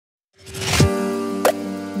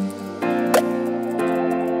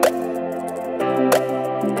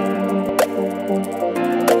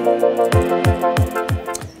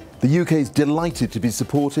The UK is delighted to be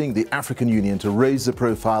supporting the African Union to raise the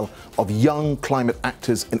profile of young climate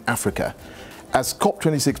actors in Africa. As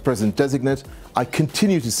COP26 President-designate, I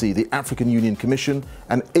continue to see the African Union Commission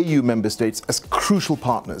and AU member states as crucial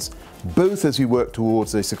partners, both as we work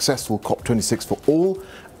towards a successful COP26 for all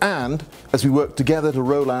and as we work together to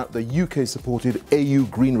roll out the UK-supported AU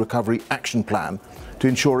Green Recovery Action Plan to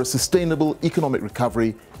ensure a sustainable economic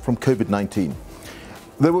recovery from COVID-19.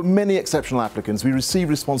 There were many exceptional applicants. We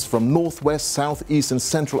received response from North, West, South, East and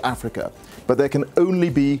Central Africa, but there can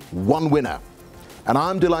only be one winner. And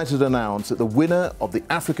I'm delighted to announce that the winner of the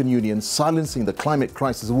African Union Silencing the Climate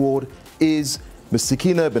Crisis Award is Ms.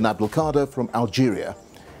 Sakina Benabdelkader from Algeria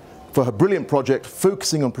for her brilliant project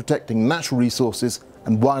focusing on protecting natural resources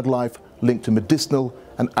and wildlife linked to medicinal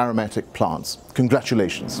and aromatic plants.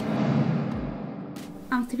 Congratulations.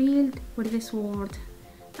 I'm thrilled with this award.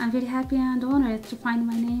 I'm very happy and honored to find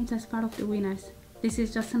my name as part of the winners. This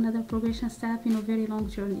is just another progression step in a very long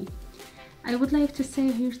journey. I would like to say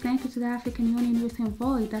a huge thank you to the African Union Youth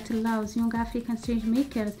Envoy that allows young African change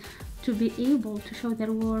makers to be able to show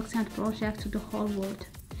their works and projects to the whole world.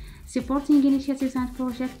 Supporting initiatives and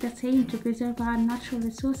projects that aim to preserve our natural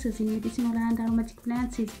resources in medicinal and aromatic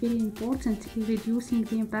plants is very important in reducing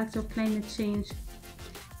the impact of climate change.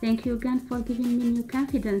 Thank you again for giving me new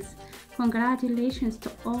confidence. Congratulations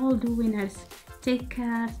to all the winners. Take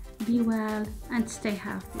care, be well, and stay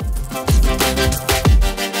happy.